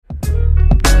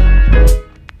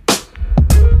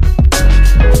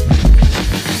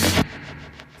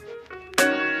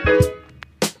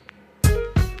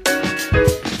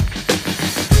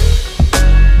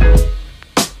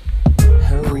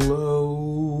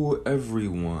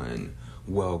everyone.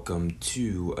 Welcome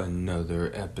to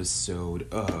another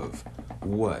episode of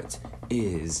What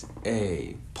is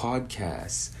a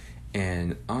Podcast?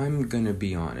 And I'm gonna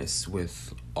be honest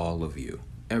with all of you,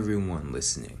 everyone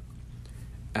listening.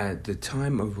 At the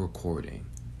time of recording,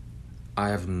 I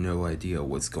have no idea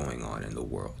what's going on in the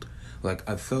world.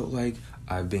 I felt like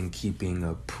I've been keeping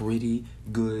a pretty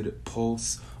good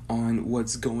pulse on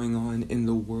what's going on in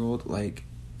the world,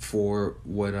 for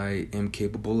what I am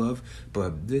capable of,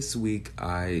 but this week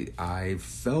I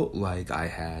felt like I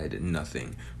had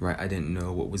nothing, right? I didn't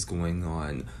know what was going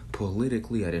on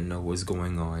politically, I didn't know what was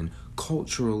going on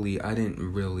culturally, I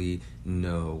didn't really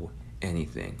know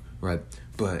anything, right?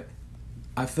 But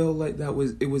I felt like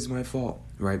it was my fault,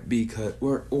 right? Because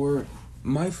or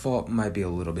my fault might be a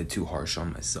little bit too harsh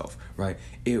on myself, right?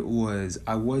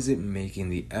 I wasn't making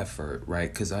the effort,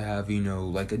 right? Because I have,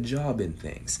 a job and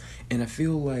things. And I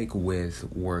feel like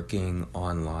with working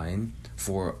online,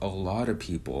 for a lot of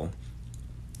people,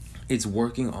 it's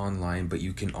working online, but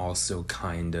you can also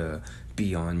kind of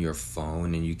be on your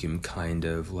phone and you can kind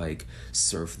of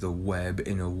surf the web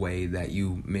in a way that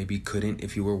you maybe couldn't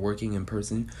if you were working in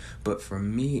person. But for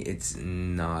me, it's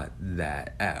not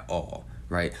that at all.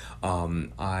 Right?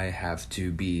 I have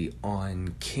to be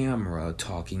on camera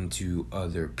talking to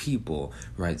other people,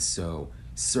 right? So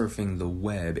surfing the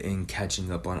web and catching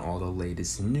up on all the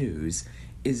latest news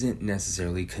isn't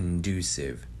necessarily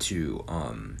conducive to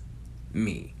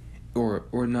me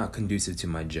or not conducive to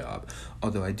my job.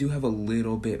 Although I do have a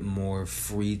little bit more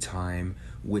free time,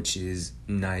 which is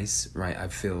nice, right? I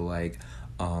feel like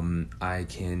I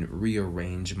can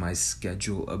rearrange my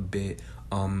schedule a bit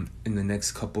in the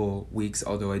next couple weeks,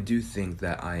 although I do think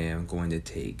that I am going to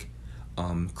take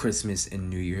Christmas and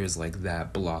New Year's,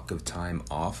 that block of time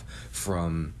off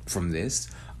from this,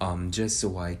 just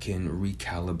so I can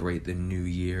recalibrate the new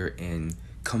year and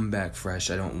come back fresh.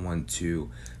 I don't want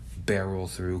to barrel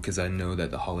through because I know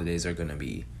that the holidays are going to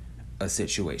be a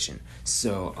situation.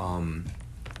 So,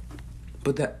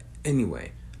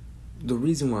 anyway, the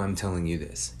reason why I'm telling you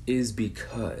this is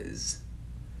because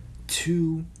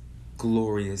two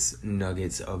glorious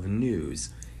nuggets of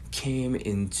news came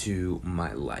into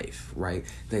my life, right?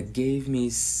 That gave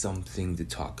me something to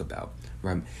talk about,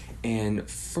 right? And the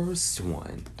first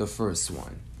one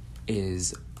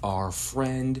is our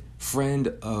friend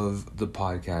of the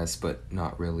podcast, but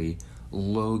not really,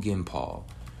 Logan Paul,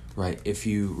 right? If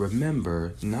you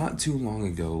remember, not too long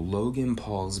ago, Logan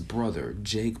Paul's brother,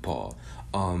 Jake Paul,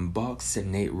 boxed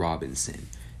Nate Robinson.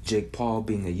 Jake Paul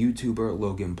being a YouTuber,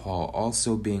 Logan Paul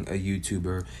also being a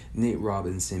YouTuber, Nate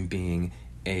Robinson being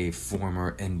a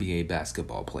former NBA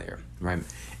basketball player, right?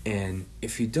 And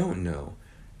if you don't know,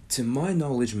 to my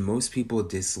knowledge, most people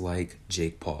dislike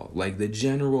Jake Paul. The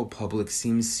general public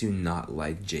seems to not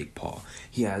like Jake Paul.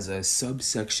 He has a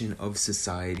subsection of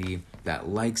society that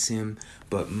likes him,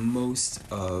 but most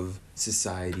of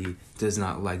society does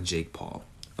not like Jake Paul.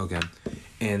 Okay,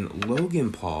 and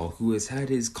Logan Paul, who has had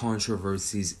his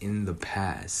controversies in the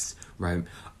past, right?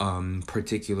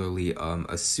 Particularly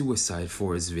a suicide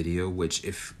forest video, which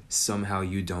if somehow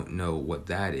you don't know what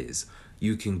that is,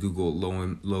 you can Google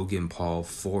Logan Paul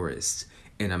forest,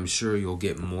 and I'm sure you'll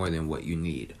get more than what you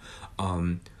need.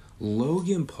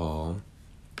 Logan Paul,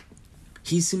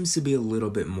 he seems to be a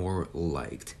little bit more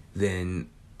liked than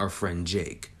our friend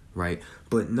Jake, right?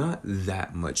 But not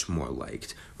that much more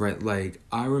liked, right?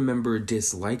 I remember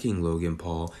disliking Logan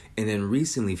Paul and then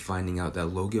recently finding out that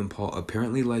Logan Paul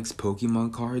apparently likes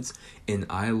Pokemon cards and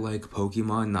I like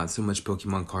Pokemon, not so much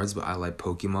Pokemon cards, but I like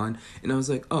Pokemon. And I was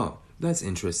like, oh, that's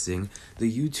interesting.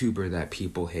 The YouTuber that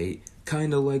people hate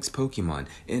kind of likes Pokemon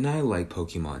and I like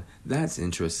Pokemon. That's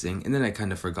interesting. And then I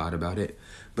kind of forgot about it.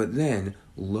 But then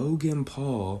Logan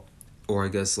Paul, or I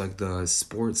guess the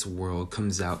sports world,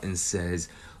 comes out and says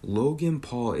Logan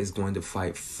Paul is going to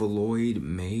fight Floyd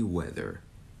Mayweather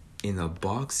in a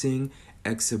boxing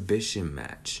exhibition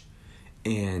match.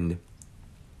 And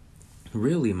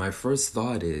really, my first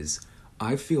thought is,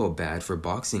 I feel bad for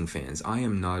boxing fans. I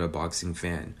am not a boxing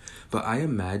fan. But I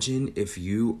imagine if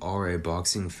you are a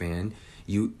boxing fan,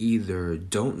 you either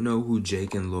don't know who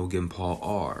Jake and Logan Paul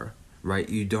are, right?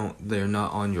 They're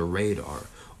not on your radar.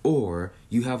 Or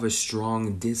you have a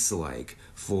strong dislike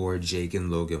for Jake and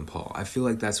Logan Paul. I feel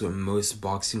like that's what most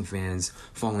boxing fans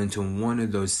fall into, one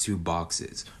of those two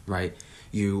boxes, right?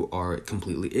 You are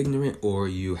completely ignorant or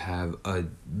you have a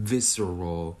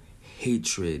visceral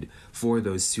hatred for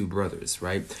those two brothers,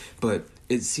 right? But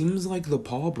it seems like the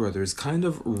Paul brothers kind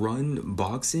of run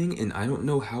boxing, and I don't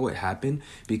know how it happened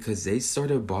because they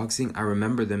started boxing. I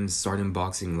remember them starting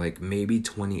boxing like maybe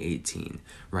 2018,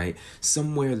 right?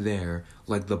 Somewhere there,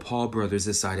 like the Paul brothers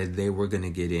decided they were going to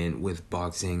get in with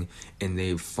boxing, and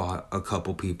they fought a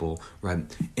couple people, right?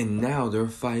 And now they're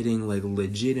fighting like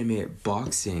legitimate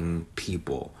boxing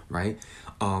people, right?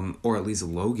 Or at least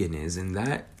Logan is, and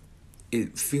that,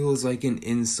 it feels like an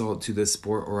insult to the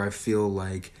sport, or I feel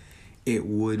like it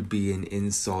would be an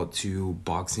insult to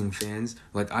boxing fans.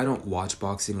 Like, I don't watch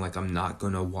boxing. Like, I'm not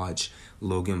gonna watch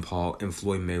Logan Paul and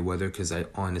Floyd Mayweather because I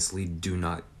honestly do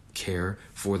not care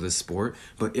for the sport.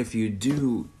 But if you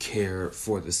do care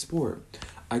for the sport,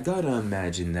 I gotta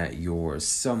imagine that you're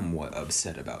somewhat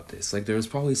upset about this. Like, there's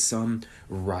probably some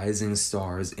rising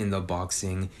stars in the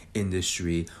boxing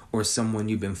industry, or someone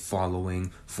you've been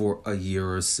following for a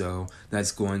year or so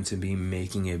that's going to be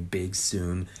making it big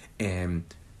soon, and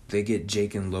they get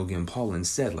Jake and Logan Paul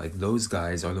instead. Like, those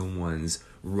guys are the ones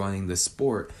running the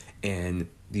sport, and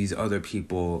these other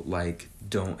people, like,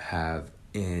 don't have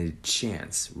a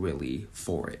chance really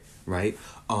for it, right?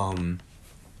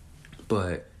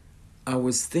 But I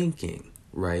was thinking,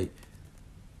 right,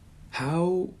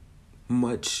 how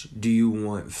much do you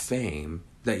want fame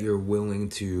that you're willing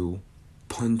to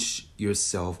punch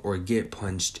yourself or get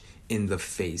punched in the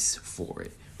face for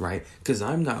it, right? Because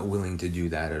I'm not willing to do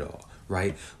that at all,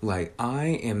 right? Like, I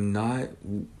am not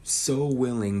so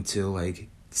willing to, like,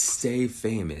 stay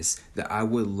famous that I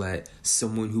would let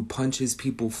someone who punches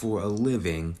people for a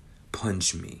living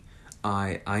punch me.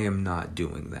 I am not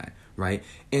doing that, right?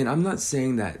 And I'm not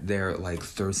saying that they're like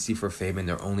thirsty for fame and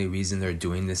their only reason they're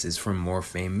doing this is for more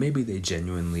fame. Maybe they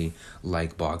genuinely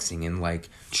like boxing and like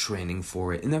training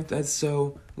for it. And if that's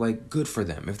so, like, good for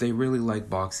them. If they really like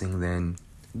boxing, then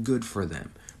good for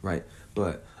them, right?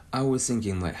 But I was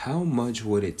thinking, like, how much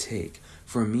would it take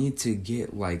for me to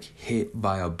get, like, hit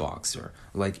by a boxer,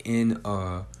 like in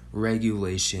a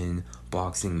regulation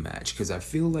boxing match? Because I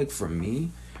feel like for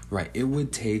me, right, it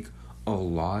would take a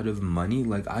lot of money.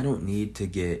 Like, I don't need to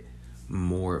get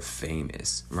more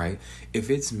famous, right? If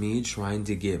it's me trying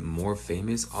to get more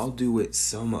famous, I'll do it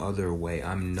some other way.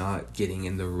 I'm not getting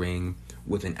in the ring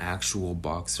with an actual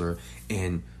boxer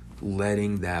and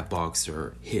letting that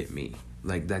boxer hit me.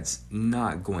 Like, that's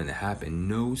not going to happen.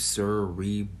 No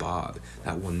sirree, Bob.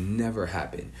 That will never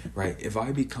happen, right? If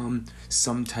I become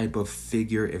some type of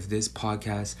figure, if this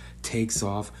podcast takes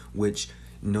off, which,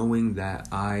 knowing that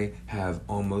I have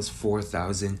almost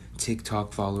 4,000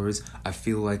 TikTok followers, I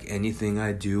feel like anything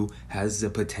I do has the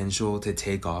potential to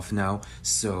take off now.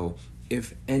 So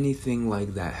if anything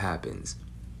like that happens,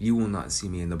 you will not see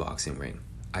me in the boxing ring.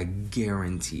 I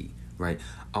guarantee, right?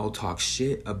 I'll talk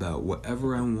shit about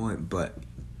whatever I want, but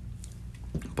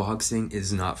boxing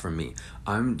is not for me.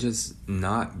 I'm just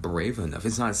not brave enough.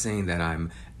 It's not saying that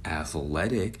I'm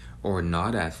athletic or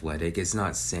not athletic. It's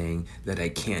not saying that I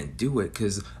can't do it,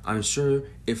 because I'm sure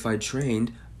if I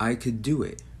trained, I could do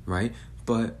it, right?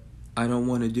 But I don't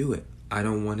want to do it. I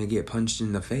don't want to get punched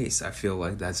in the face. I feel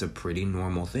like that's a pretty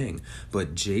normal thing.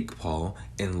 But Jake Paul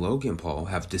and Logan Paul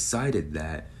have decided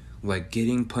that, like,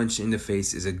 getting punched in the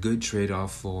face is a good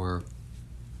trade-off for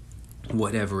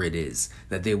whatever it is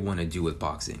that they want to do with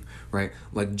boxing, right?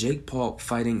 Like, Jake Paul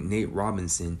fighting Nate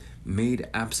Robinson made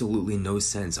absolutely no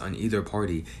sense on either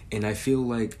party, and I feel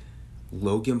like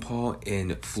Logan Paul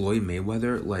and Floyd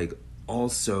Mayweather, like,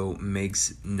 also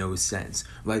makes no sense.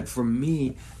 Like, for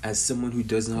me, as someone who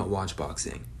does not watch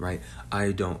boxing, right,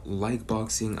 I don't like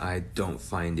boxing. I don't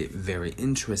find it very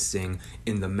interesting.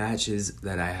 In the matches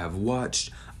that I have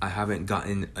watched, I haven't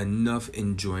gotten enough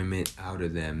enjoyment out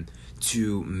of them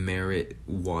to merit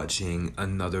watching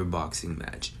another boxing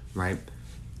match, right?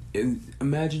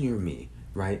 Imagine you're me,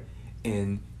 right?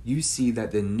 And you see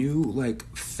that the new,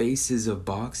 like, faces of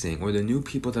boxing, or the new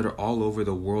people that are all over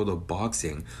the world of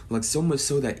boxing, like, so much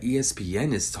so that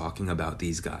ESPN is talking about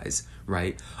these guys,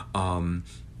 right?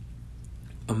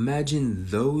 Imagine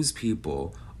those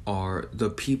people are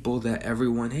the people that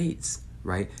everyone hates,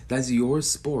 right? That's your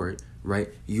sport, right?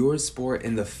 Your sport,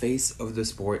 and the face of the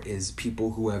sport is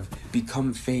people who have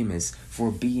become famous for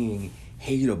being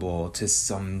hateable to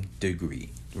some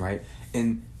degree, right?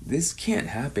 And this can't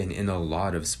happen in a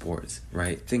lot of sports,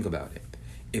 right? Think about it.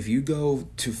 If you go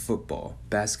to football,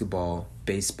 basketball,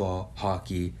 baseball,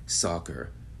 hockey,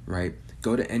 soccer, right?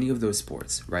 Go to any of those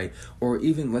sports, right? Or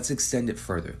even, let's extend it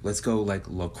further. Let's go like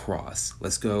lacrosse.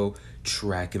 Let's go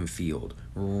track and field,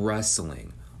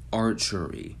 wrestling,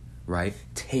 archery, right?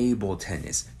 Table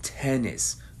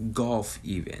tennis, golf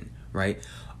even, right?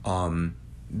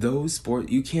 Those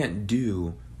sports, you can't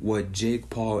do what Jake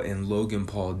Paul and Logan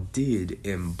Paul did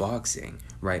in boxing,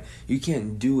 right? You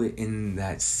can't do it in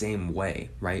that same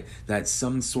way, right? That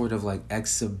some sort of like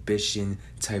exhibition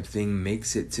type thing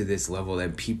makes it to this level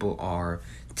that people are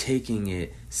taking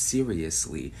it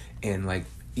seriously and like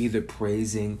either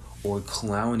praising or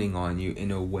clowning on you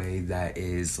in a way that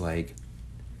is like,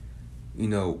 you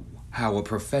know, how a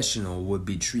professional would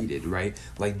be treated, right?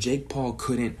 Like Jake Paul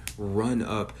couldn't run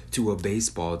up to a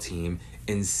baseball team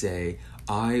and say,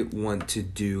 I want to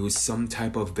do some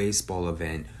type of baseball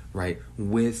event, right,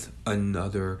 with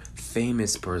another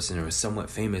famous person or somewhat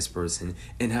famous person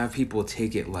and have people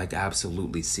take it like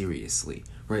absolutely seriously,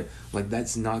 right? Like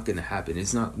that's not gonna happen.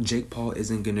 It's not, Jake Paul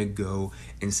isn't gonna go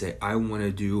and say, I want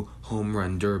to do home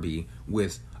run derby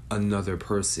with another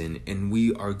person and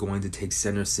we are going to take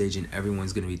center stage and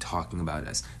everyone's going to be talking about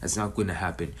us. That's not going to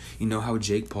happen. You know how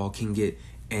Jake Paul can get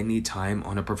any time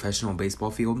on a professional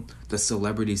baseball field? The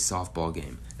celebrity softball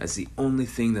game. That's the only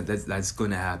thing that's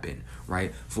going to happen,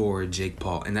 right, for Jake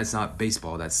Paul. And that's not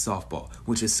baseball, that's softball,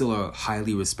 which is still a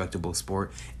highly respectable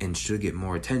sport and should get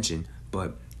more attention,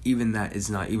 but even that is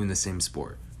not even the same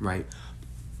sport, right?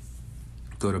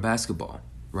 Go to basketball,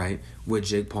 right? What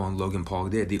Jake Paul and Logan Paul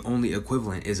did, the only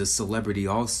equivalent is a celebrity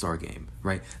all-star game,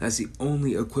 right? That's the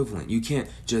only equivalent. You can't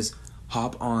just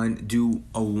hop on, do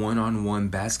a one-on-one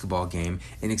basketball game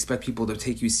and expect people to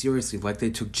take you seriously like they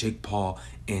took Jake Paul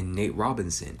and Nate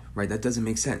Robinson, right? That doesn't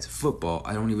make sense. Football,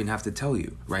 I don't even have to tell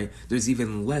you, right? There's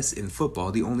even less in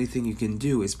football. The only thing you can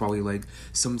do is probably like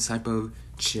some type of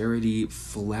charity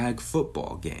flag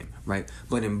football game, right?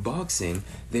 But in boxing,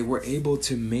 they were able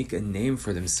to make a name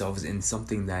for themselves in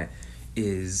something that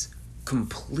is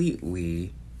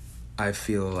completely, I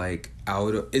feel like,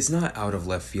 it's not out of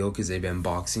left field because they've been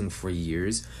boxing for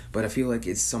years, but I feel like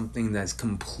it's something that's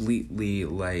completely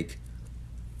like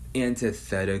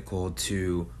antithetical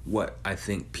to what I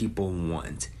think people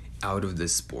want out of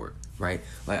this sport, right?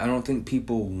 Like I don't think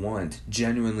people want,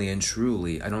 genuinely and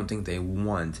truly, I don't think they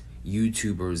want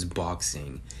YouTubers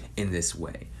boxing in this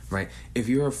way, right? If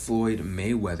you're a Floyd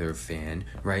Mayweather fan,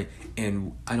 right,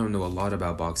 and I don't know a lot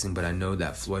about boxing, but I know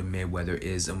that Floyd Mayweather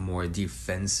is a more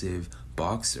defensive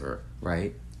boxer,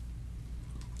 right?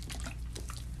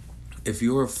 If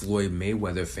you're a Floyd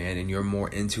Mayweather fan and you're more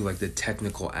into like the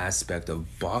technical aspect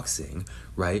of boxing,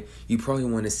 right, you probably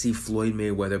want to see Floyd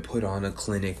Mayweather put on a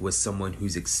clinic with someone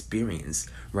who's experienced,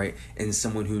 right, and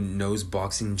someone who knows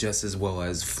boxing just as well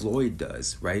as Floyd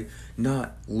does, right?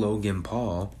 Not Logan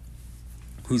Paul,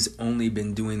 who's only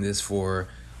been doing this for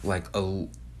like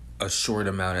a short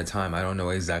amount of time. I don't know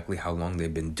exactly how long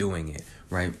they've been doing it,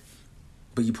 right?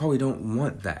 But you probably don't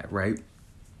want that, right?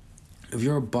 If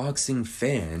you're a boxing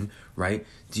fan, right,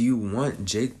 do you want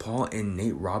Jake Paul and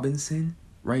Nate Robinson,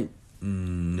 right?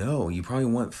 No, you probably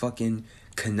want fucking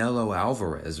Canelo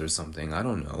Alvarez or something. I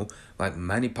don't know, like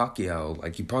Manny Pacquiao.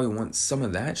 Like you probably want some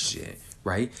of that shit,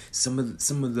 right? Some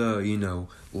of the, you know,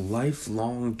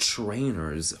 lifelong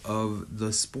trainers of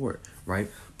the sport, right?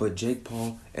 But Jake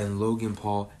Paul and Logan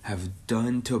Paul have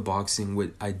done to boxing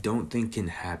what I don't think can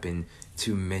happen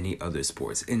to many other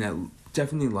sports. And that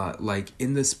definitely like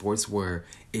in the sports where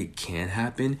it can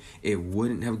happen, it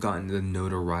wouldn't have gotten the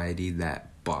notoriety that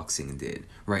boxing did,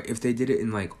 right? If they did it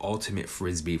in like ultimate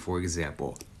frisbee, for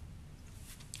example,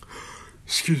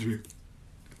 excuse me,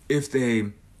 if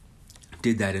they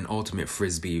did that in ultimate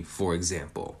frisbee, for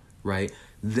example, right,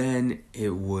 then it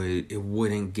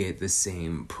wouldn't get the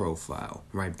same profile,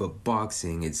 right? But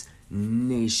boxing, it's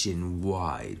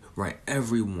nationwide, right?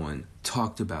 Everyone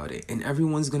talked about it, and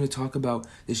everyone's gonna talk about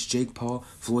this Jake Paul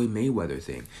Floyd Mayweather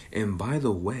thing. And by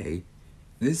the way,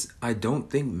 this I don't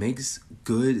think makes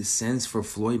good sense for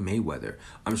Floyd Mayweather.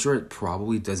 I'm sure it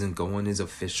probably doesn't go on his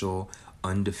official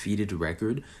undefeated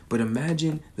record, but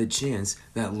imagine the chance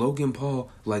that Logan Paul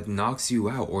like knocks you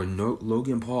out, or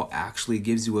Logan Paul actually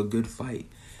gives you a good fight.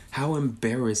 How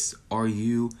embarrassed are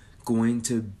you going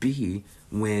to be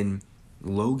when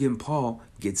Logan Paul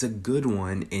gets a good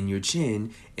one in your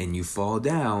chin and you fall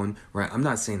down, right? I'm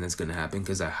not saying that's going to happen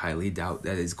because I highly doubt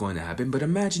that it's going to happen, but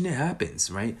imagine it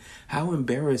happens, right? How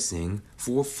embarrassing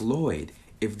for Floyd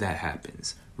if that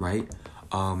happens, right?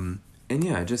 And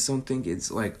yeah, I just don't think it's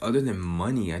like, other than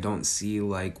money, I don't see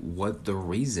like what the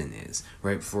reason is,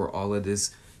 right, for all of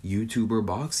this YouTuber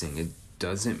boxing. It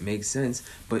doesn't make sense.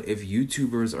 But if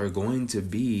YouTubers are going to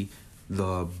be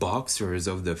the boxers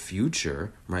of the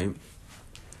future, right,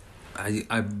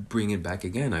 I bring it back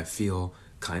again. I feel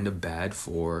kind of bad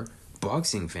for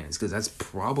boxing fans because that's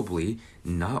probably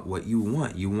not what you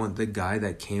want. You want the guy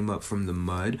that came up from the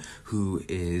mud who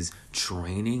is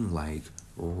training like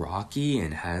Rocky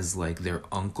and has like their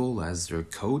uncle as their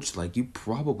coach. Like you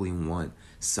probably want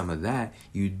some of that.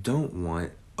 You don't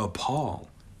want a Paul.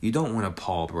 You don't want a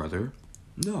Paul brother.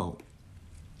 No.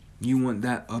 You want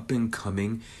that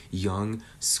up-and-coming, young,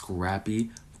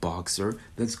 scrappy boxer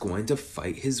that's going to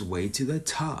fight his way to the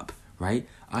top, right?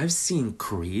 I've seen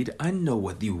Creed. I know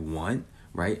what you want,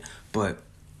 right? But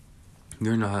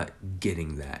you're not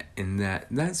getting that. And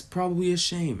that's probably a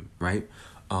shame, right?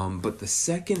 But the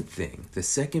second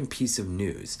piece of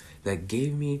news that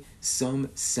gave me some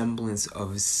semblance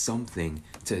of something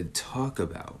to talk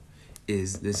about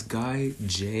is this guy,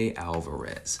 Jay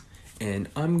Alvarez. And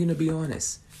I'm going to be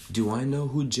honest. Do I know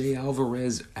who Jay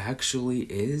Alvarez actually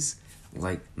is?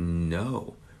 Like,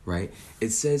 no, right? It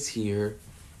says here,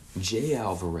 Jay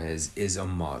Alvarez is a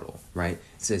model, right?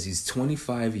 It says he's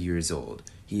 25 years old.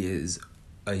 He is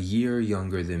a year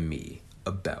younger than me,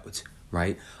 about,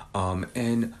 right?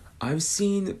 And I've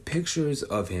seen pictures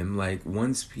of him, like,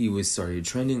 once he was started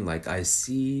trending, like, I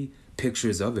see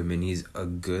pictures of him, and he's a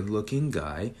good-looking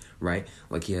guy, right?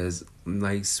 Like, he has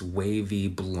nice, wavy,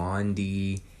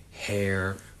 blondie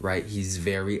hair, right? He's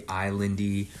very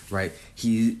islandy, right?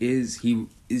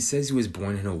 It says he was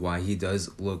born in Hawaii. He does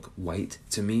look white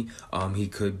to me. He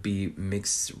could be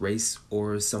mixed race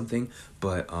or something,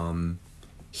 but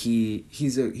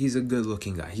he's a good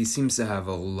looking guy. He seems to have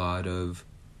a lot of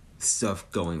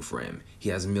stuff going for him. He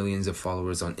has millions of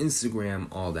followers on Instagram,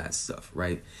 all that stuff,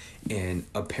 right? And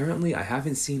apparently, I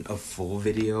haven't seen a full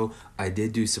video. I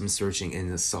did do some searching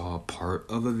and saw part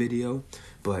of a video,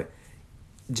 but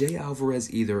Jay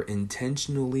Alvarez either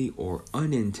intentionally or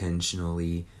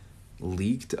unintentionally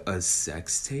leaked a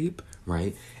sex tape,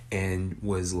 right? And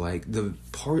was like the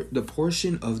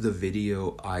portion of the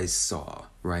video I saw,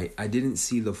 right? I didn't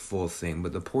see the full thing,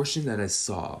 but the portion that I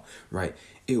saw, right?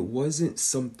 It wasn't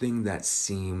something that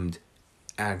seemed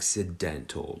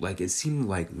accidental. Like, it seemed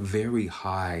like very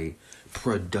high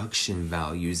production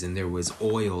values, and there was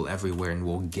oil everywhere, and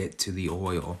we'll get to the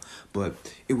oil, but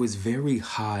it was very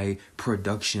high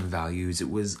production values.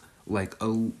 It was like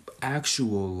a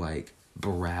actual, like,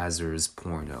 Brazzers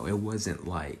porno. It wasn't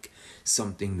like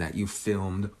something that you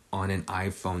filmed on an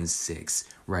iPhone 6,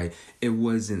 right? It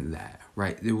wasn't that,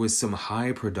 right? There was some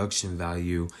high production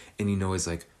value, and it's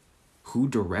like, who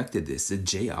directed this? Did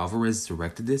Jay Alvarez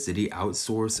directed this? Did he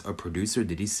outsource a producer?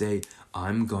 Did he say,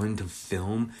 I'm going to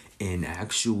film an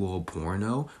actual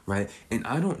porno, right? And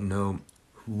I don't know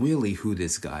really who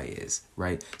this guy is,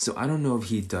 right? So I don't know if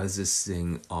he does this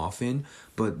thing often,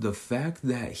 but the fact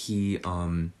that he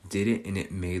did it and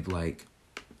it made like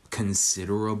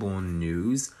considerable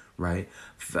news, right?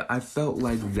 I felt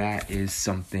like that is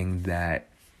something that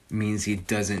means he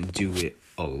doesn't do it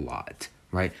a lot,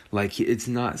 right? Like, it's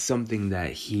not something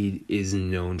that he is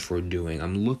known for doing.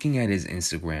 I'm looking at his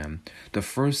Instagram. The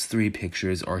first 3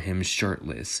 pictures are him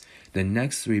shirtless. The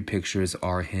next 3 pictures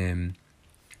are him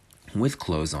with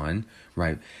clothes on,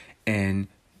 right? And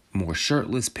more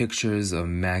shirtless pictures, a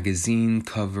magazine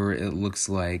cover, it looks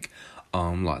like,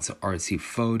 lots of artsy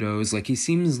photos. Like, he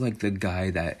seems like the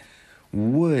guy that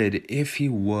would, if he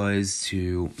was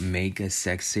to make a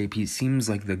sex tape, he seems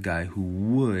like the guy who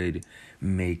would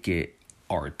make it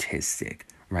artistic,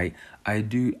 right? I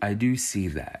do see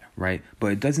that, right?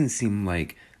 But it doesn't seem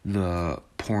like the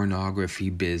pornography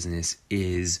business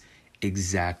is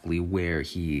exactly where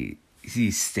he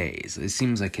stays. It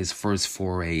seems like his first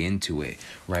foray into it,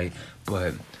 right?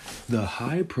 But the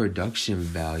high production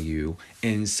value,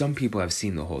 and some people have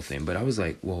seen the whole thing, but I was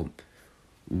like, well,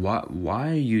 why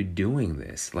are you doing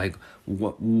this? Like,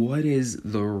 what is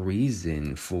the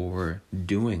reason for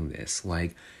doing this?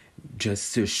 Like,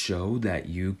 just to show that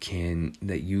you can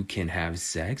have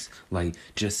sex, like,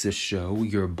 just to show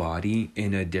your body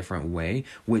in a different way,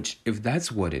 which, if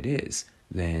that's what it is,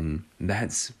 then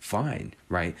that's fine,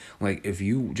 right? Like, if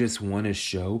you just want to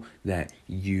show that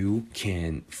you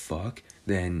can fuck,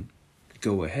 then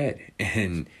go ahead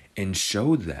and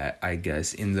show that, I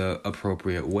guess, in the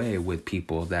appropriate way with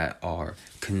people that are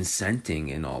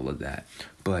consenting and all of that.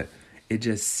 But it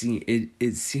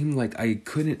seemed like I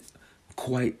couldn't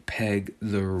quite peg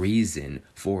the reason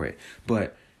for it.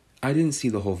 But I didn't see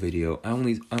the whole video. I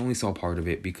only saw part of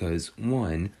it because,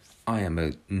 1, I am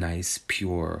a nice,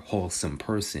 pure, wholesome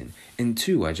person, and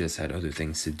 2, I just had other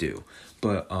things to do.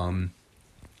 But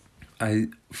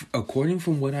according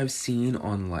from what I've seen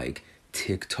on like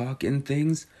TikTok and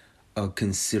things, a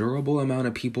considerable amount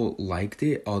of people liked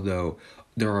it, although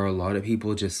there are a lot of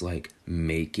people just like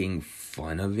making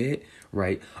fun of it,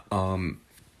 right?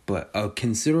 But a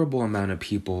considerable amount of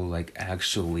people like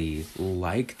actually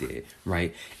liked it,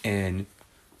 right? And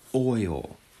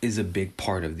oil is a big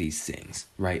part of these things,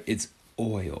 right? It's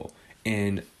oil.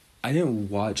 And I didn't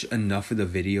watch enough of the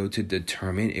video to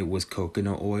determine it was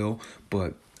coconut oil,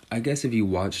 but I guess if you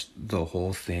watched the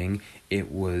whole thing,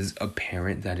 it was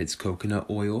apparent that it's coconut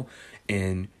oil.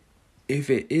 And if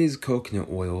it is coconut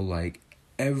oil, like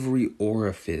every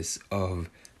orifice of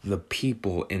the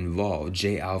people involved,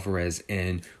 Jay Alvarez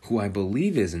and who I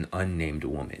believe is an unnamed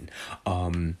woman,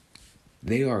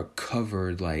 they are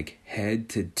covered like head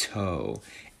to toe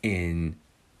in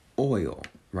oil,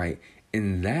 right?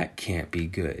 And that can't be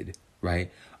good,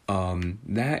 right?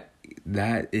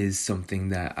 That is something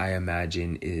that I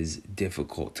imagine is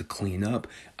difficult to clean up.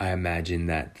 I imagine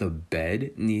that the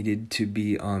bed needed to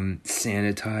be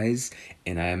sanitized,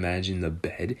 and I imagine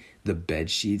the bed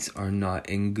sheets are not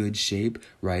in good shape,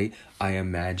 right? I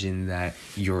imagine that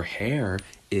your hair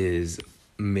is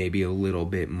maybe a little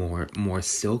bit more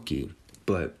silky,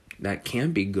 but that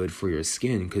can be good for your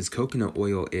skin because coconut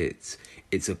oil, it's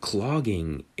a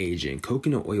clogging agent.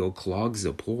 Coconut oil clogs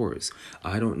the pores.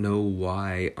 I don't know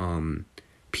why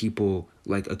people,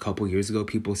 like a couple years ago,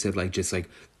 people said like just like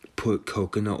put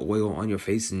coconut oil on your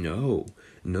face. No,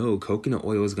 coconut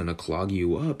oil is gonna clog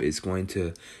you up. It's going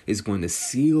to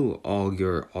seal all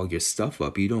your stuff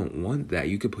up. You don't want that.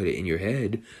 You could put it in your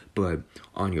head, but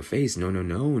on your face, no,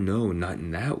 not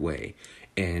in that way.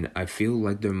 And I feel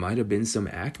like there might have been some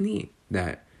acne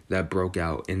that broke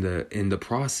out in the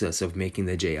process of making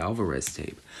the Jay Alvarez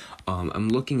tape. I'm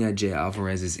looking at Jay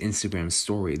Alvarez's Instagram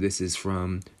story. This is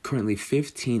from currently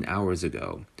 15 hours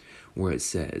ago, where it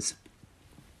says,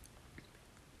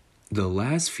 "The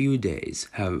last few days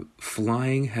have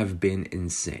been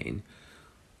insane.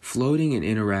 Floating and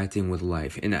interacting with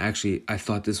life." And actually, I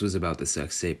thought this was about the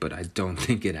sex tape, but I don't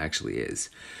think it actually is.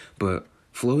 But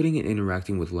floating and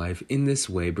interacting with life in this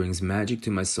way brings magic to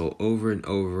my soul over and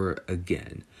over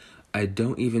again. I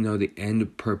don't even know the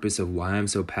end purpose of why I'm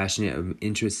so passionate and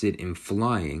interested in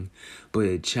flying, but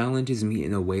it challenges me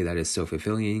in a way that is so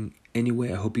fulfilling.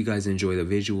 Anyway, I hope you guys enjoy the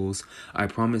visuals. I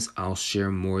promise I'll share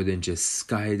more than just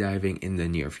skydiving in the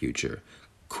near future.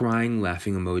 Crying,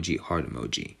 laughing emoji, heart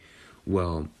emoji.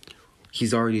 Well,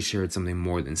 he's already shared something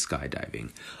more than skydiving.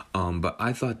 But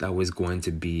I thought that was going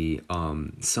to be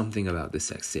something about the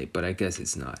sex tape, but I guess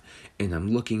it's not. And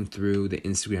I'm looking through the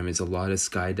Instagram. It's a lot of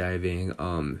skydiving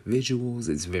visuals.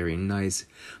 It's very nice.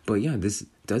 But yeah, this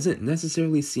doesn't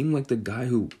necessarily seem like the guy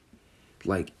who,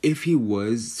 like, if he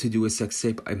was to do a sex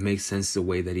tape, it makes sense the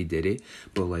way that he did it.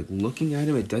 But like looking at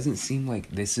him, it doesn't seem like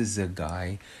this is a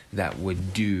guy that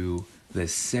would do the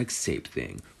sex tape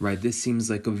thing, right? This seems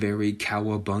like a very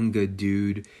cowabunga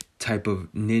dude type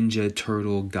of Ninja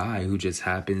Turtle guy who just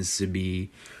happens to be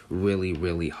really,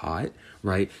 really hot,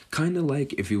 right? Kind of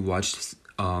like if you watched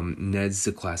Ned's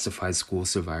The Classified School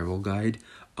Survival Guide,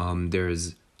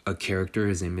 there's a character,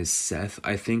 his name is Seth,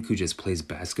 I think, who just plays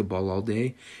basketball all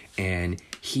day, and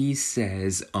he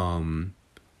says,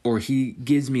 or he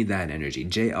gives me that energy.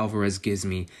 Jay Alvarez gives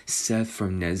me Seth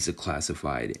from Ned's The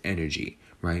Classified energy,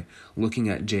 right? Looking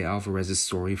at Jay Alvarez's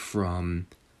story from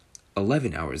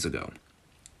 11 hours ago.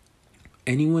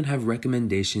 Anyone have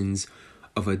recommendations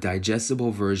of a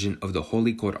digestible version of the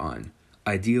Holy Quran,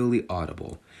 ideally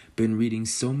audible? Been reading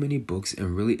so many books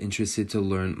and really interested to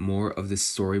learn more of the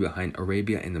story behind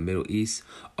Arabia and the Middle East.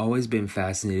 Always been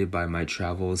fascinated by my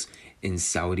travels in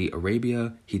Saudi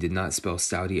Arabia. He did not spell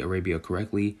Saudi Arabia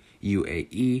correctly.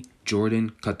 UAE,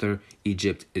 Jordan, Qatar,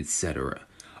 Egypt, etc.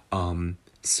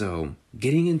 So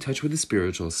getting in touch with the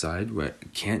spiritual side, right?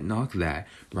 Can't knock that,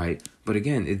 right? But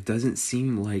again, it doesn't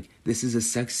seem like this is a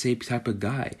sex tape type of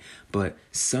guy. But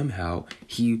somehow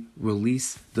he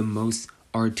released the most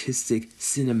artistic,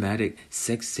 cinematic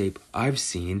sex tape I've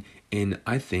seen in,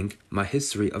 I think, my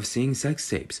history of seeing sex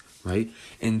tapes, right?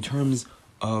 In terms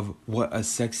of what a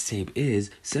sex tape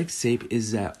is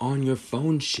that on your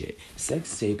phone shit.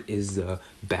 Sex tape is the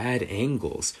bad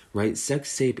angles, right?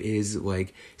 Sex tape is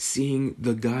like seeing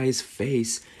the guy's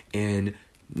face and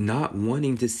not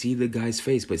wanting to see the guy's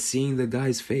face, but seeing the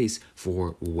guy's face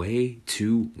for way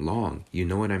too long. You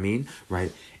know what I mean?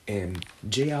 Right? And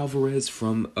Jay Alvarez,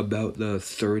 from about the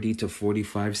 30 to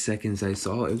 45 seconds I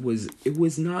saw, it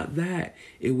was not that.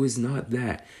 It was not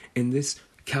that. And this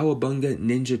cowabunga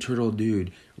Ninja Turtle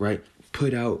dude, right,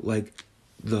 put out like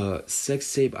the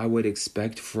sex tape I would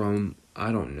expect from,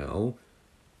 I don't know,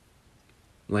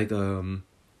 like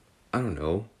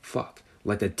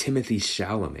like a Timothy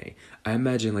Chalamet. I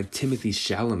imagine like Timothy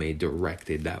Chalamet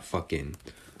directed that fucking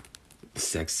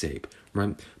sex tape,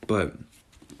 right? But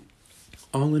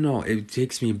all in all, it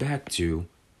takes me back to,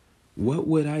 what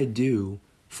would I do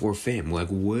for fame? Like,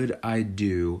 would I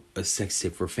do a sex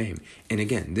tape for fame? And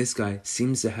again, this guy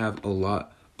seems to have a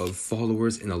lot of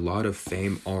followers and a lot of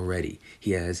fame already.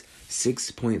 He has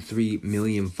 6.3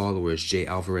 million followers, Jay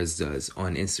Alvarez does,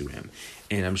 on Instagram.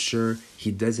 And I'm sure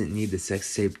he doesn't need the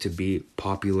sex tape to be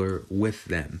popular with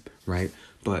them, right?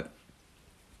 But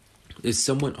if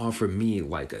someone offered me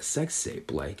like a sex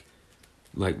tape, like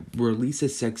release a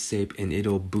sex tape and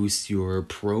it'll boost your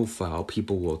profile,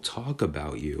 people will talk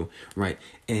about you, right?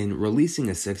 And releasing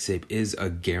a sex tape is a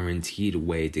guaranteed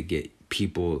way to get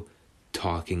people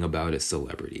talking about a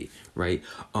celebrity, right?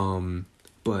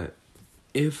 But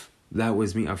if that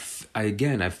was me, I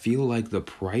feel like the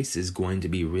price is going to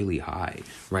be really high,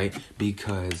 right?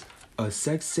 Because a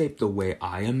sex tape, the way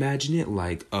I imagine it,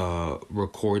 like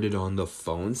recorded on the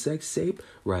phone sex tape,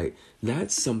 right?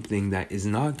 That's something that is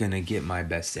not gonna get my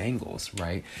best angles,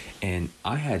 right? And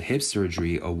I had hip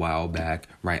surgery a while back,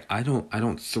 right? I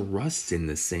don't thrust in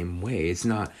the same way. It's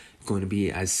not going to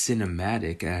be as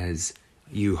cinematic as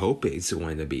you hope it's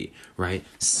going to be, right?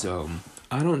 So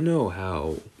I don't know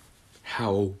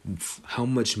how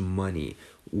much money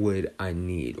would I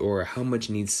need, or how much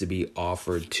needs to be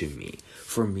offered to me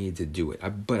for me to do it.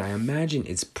 But I imagine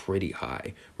it's pretty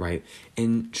high, right?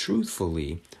 And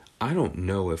truthfully, I don't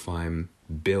know if I'm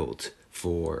built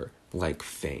for like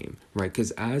fame, right?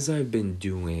 Because as I've been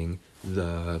doing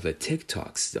the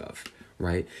TikTok stuff,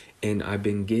 right, and I've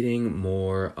been getting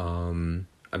more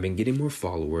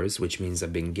followers, which means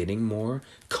I've been getting more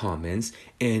comments,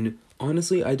 and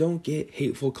honestly, I don't get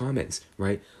hateful comments,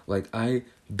 right? Like, I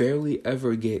barely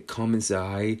ever get comments that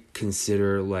I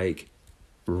consider like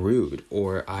rude,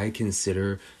 or I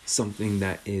consider something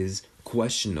that is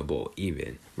questionable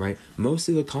even, right? Most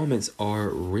of the comments are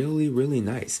really, really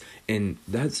nice, and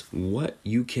that's what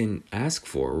you can ask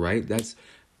for, right? That's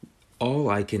all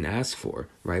I can ask for,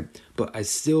 right? But I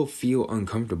still feel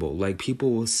uncomfortable. Like,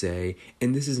 people will say,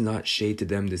 and this is not shade to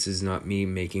them, this is not me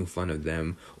making fun of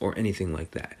them or anything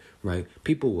like that, right?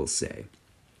 People will say,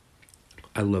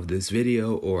 I love this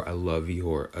video, or I love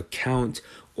your account,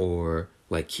 or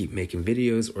like, keep making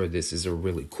videos, or this is a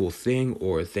really cool thing,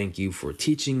 or thank you for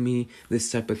teaching me this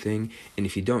type of thing. And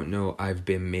if you don't know, I've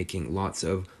been making lots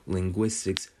of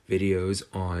linguistics videos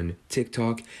on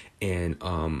TikTok, and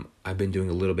I've been doing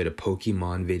a little bit of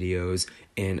Pokemon videos,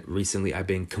 and recently I've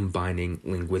been combining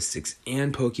linguistics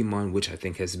and Pokemon, which I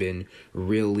think has been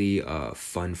really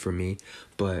fun for me.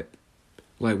 But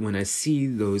like, when I see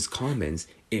those comments,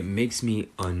 it makes me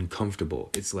uncomfortable.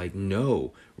 It's like,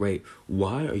 no, right?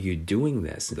 Why are you doing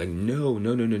this? Like, no.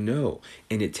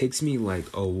 And it takes me like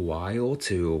a while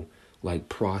to like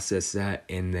process that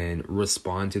and then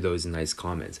respond to those nice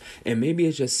comments. And maybe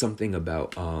it's just something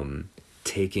about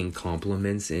taking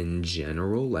compliments in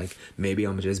general. Like, maybe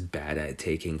I'm just bad at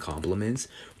taking compliments,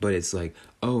 but it's like,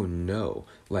 oh no,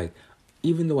 like,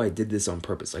 even though I did this on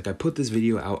purpose, like, I put this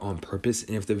video out on purpose,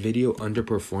 and if the video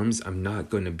underperforms, I'm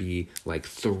not going to be like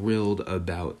thrilled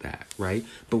about that, right?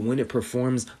 But when it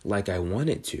performs like I want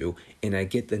it to, and I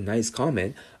get the nice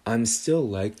comment, I'm still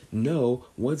like, no,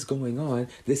 what's going on?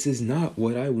 This is not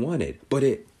what I wanted, but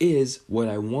it is what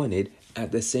I wanted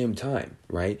at the same time,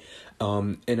 right?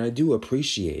 And I do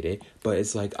appreciate it, but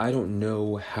it's like, I don't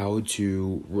know how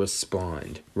to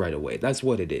respond right away. That's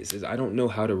what it is I don't know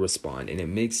how to respond, and it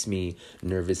makes me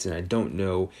nervous, and I don't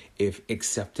know if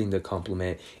accepting the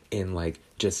compliment in like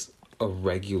just a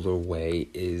regular way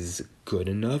is good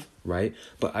enough, right?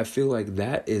 But I feel like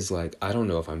that is like, I don't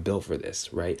know if I'm built for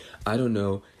this, right? I don't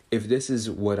know if this is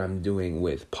what I'm doing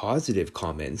with positive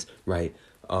comments, right?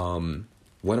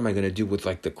 What am I going to do with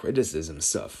like the criticism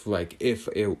stuff? Like, if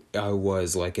I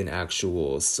was like an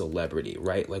actual celebrity,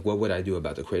 right? Like, what would I do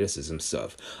about the criticism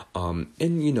stuff? And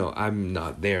you know, I'm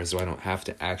not there, so I don't have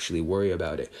to actually worry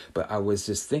about it. But I was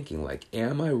just thinking, like,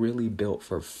 am I really built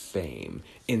for fame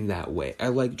in that way? I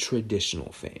like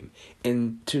traditional fame.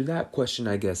 And to that question,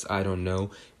 I guess, I don't know.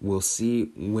 We'll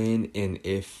see when and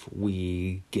if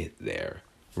we get there,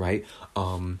 right?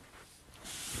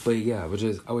 But yeah,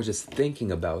 I was just thinking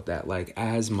about that, like,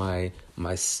 as my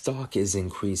stock is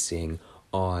increasing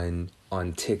on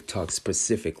TikTok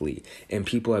specifically, and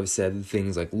people have said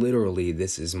things like, literally,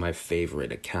 this is my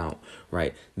favorite account,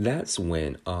 right? That's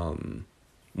when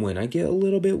I get a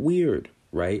little bit weird,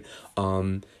 right?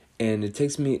 And it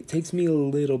takes me a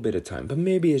little bit of time, but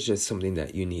maybe it's just something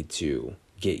that you need to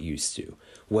get used to.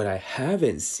 What I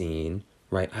haven't seen,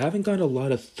 right? I haven't gotten a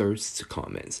lot of thirst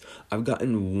comments. I've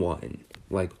gotten one,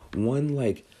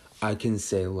 I can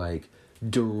say, like,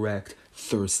 direct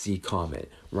thirsty comment,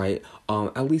 right?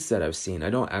 At least that I've seen. I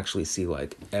don't actually see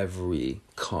like every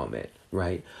comment,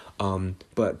 right?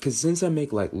 But because since I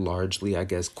make like largely, I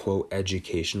guess, quote,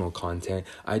 educational content,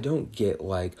 I don't get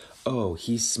like, oh,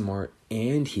 he's smart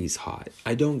and he's hot.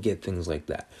 I don't get things like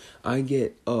that. I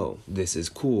get, oh, this is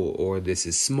cool, or this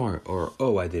is smart, or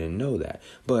oh, I didn't know that.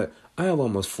 But I have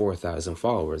almost 4,000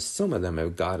 followers. Some of them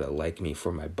have gotta like me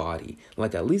for my body,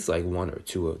 like at least like one or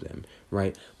two of them,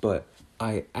 right? But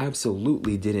I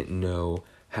absolutely didn't know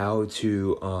how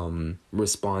to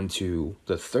respond to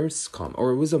the thirst comment,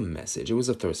 or it was a message. It was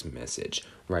a thirst message,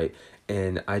 right?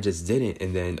 And I just didn't.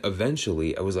 And then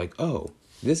eventually I was like, oh,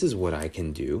 this is what I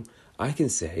can do. I can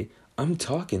say, I'm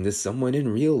talking to someone in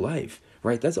real life,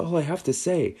 right? That's all I have to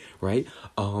say, right?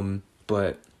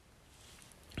 But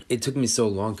it took me so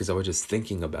long because I was just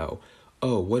thinking about,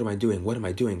 oh, what am I doing? What am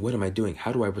I doing? What am I doing?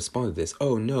 How do I respond to this?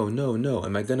 Oh, no.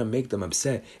 Am I going to make them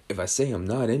upset if I say I'm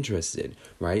not interested,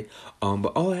 right?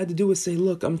 But all I had to do was say,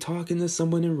 look, I'm talking to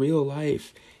someone in real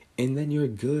life. And then you're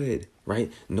good,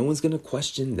 right? No one's going to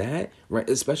question that, right?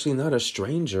 Especially not a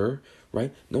stranger,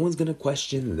 right? No one's going to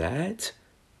question that,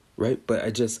 right? But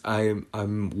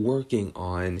I'm working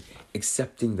on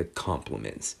accepting the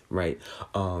compliments, right?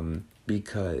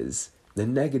 Because the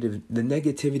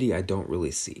negativity I don't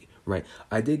really see, right?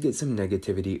 I did get some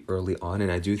negativity early on,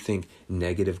 and I do think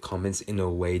negative comments in a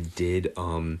way did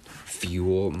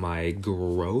fuel my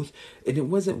growth. And it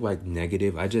wasn't like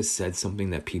negative. I just said something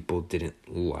that people didn't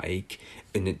like,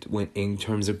 and it went in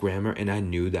terms of grammar, and I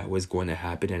knew that was going to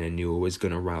happen, and I knew it was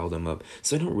going to rile them up.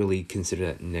 So I don't really consider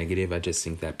that negative. I just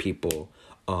think that people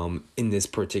in this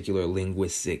particular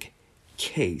linguistic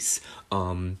case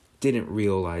didn't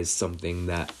realize something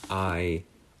that I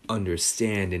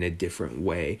understand in a different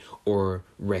way or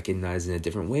recognize in a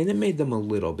different way, and it made them a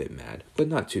little bit mad, but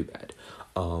not too bad.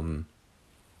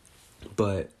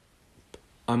 But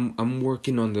I'm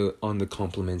working on the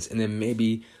compliments, and then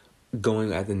maybe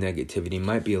going at the negativity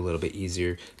might be a little bit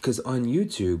easier, because on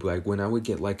YouTube, like when I would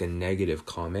get like a negative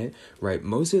comment, right,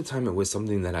 most of the time it was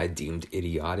something that I deemed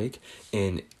idiotic,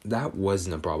 and that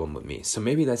wasn't a problem with me. So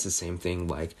maybe that's the same thing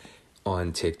like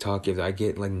on TikTok. If I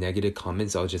get like negative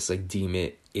comments, I'll just like deem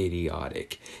it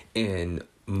idiotic and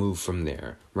move from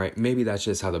there, right? Maybe that's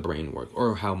just how the brain works,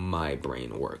 or how my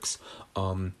brain works.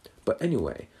 But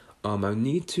anyway, I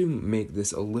need to make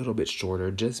this a little bit shorter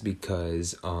just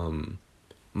because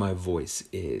my voice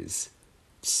is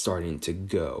starting to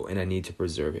go and I need to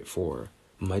preserve it for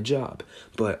my job.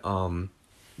 But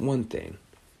one thing,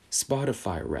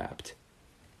 Spotify Wrapped.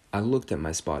 I looked at my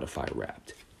Spotify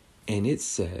Wrapped, and it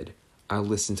said I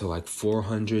listened to like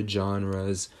 400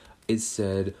 genres. It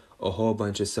said a whole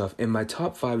bunch of stuff. And my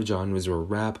top 5 genres were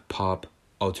rap, pop,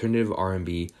 alternative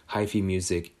R&B, hyphy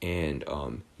music, and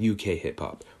UK hip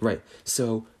hop. Right.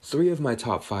 So 3 of my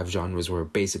top 5 genres were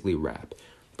basically rap.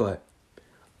 But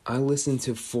I listened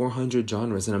to 400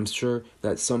 genres, and I'm sure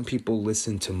that some people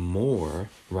listen to more,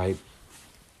 right?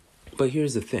 But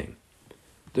here's the thing.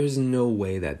 There's no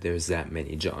way that there's that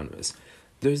many genres.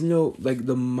 There's no, like,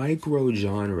 the micro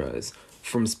genres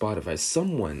from Spotify.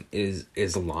 Someone is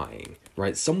lying,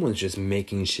 right? Someone's just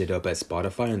making shit up at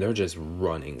Spotify, and they're just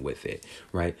running with it,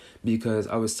 right? Because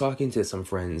I was talking to some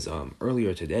friends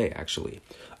earlier today, actually,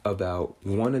 about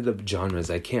one of the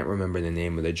genres. I can't remember the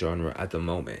name of the genre at the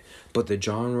moment, but the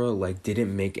genre like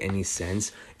didn't make any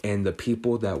sense, and the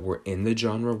people that were in the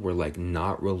genre were like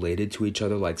not related to each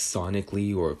other, like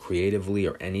sonically or creatively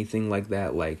or anything like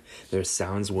that. Like their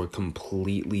sounds were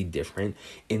completely different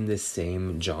in the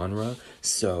same genre.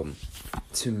 So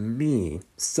to me,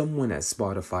 someone at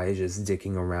Spotify is just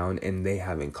dicking around, and they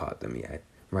haven't caught them yet,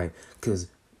 right? Because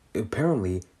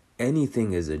apparently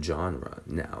anything is a genre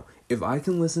now. If I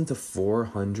can listen to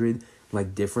 400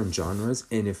 like different genres,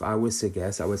 and if I was to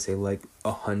guess, I would say like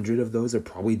 100 of those are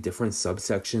probably different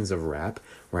subsections of rap,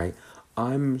 right?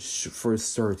 I'm for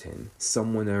certain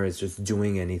someone there is just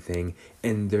doing anything,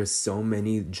 and there's so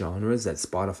many genres that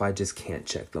Spotify just can't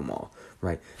check them all,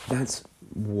 right? That's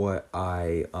what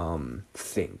I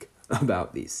think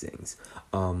about these things.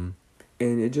 And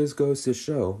it just goes to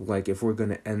show, like, if we're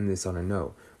gonna end this on a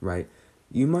note, right?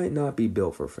 You might not be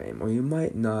built for fame, or you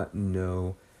might not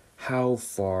know how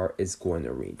far it's going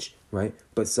to reach, right?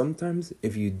 But sometimes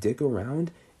if you dick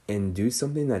around and do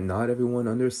something that not everyone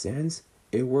understands,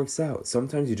 it works out.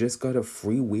 Sometimes you just gotta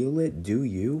freewheel it, do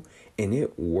you, and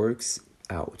it works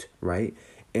out, right?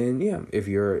 And yeah, if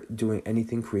you're doing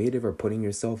anything creative or putting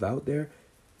yourself out there,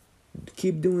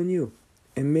 keep doing you,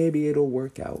 and maybe it'll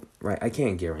work out, right? I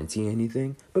can't guarantee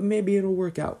anything, but maybe it'll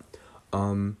work out.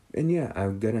 And yeah,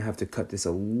 I'm gonna have to cut this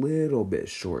a little bit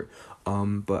short.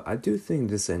 But I do think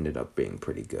this ended up being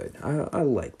pretty good. I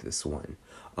like this one.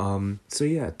 So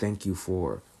yeah, thank you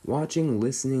for watching,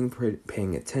 listening,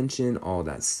 paying attention, all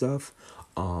that stuff.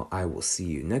 I will see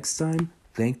you next time.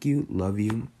 Thank you, love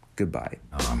you, goodbye.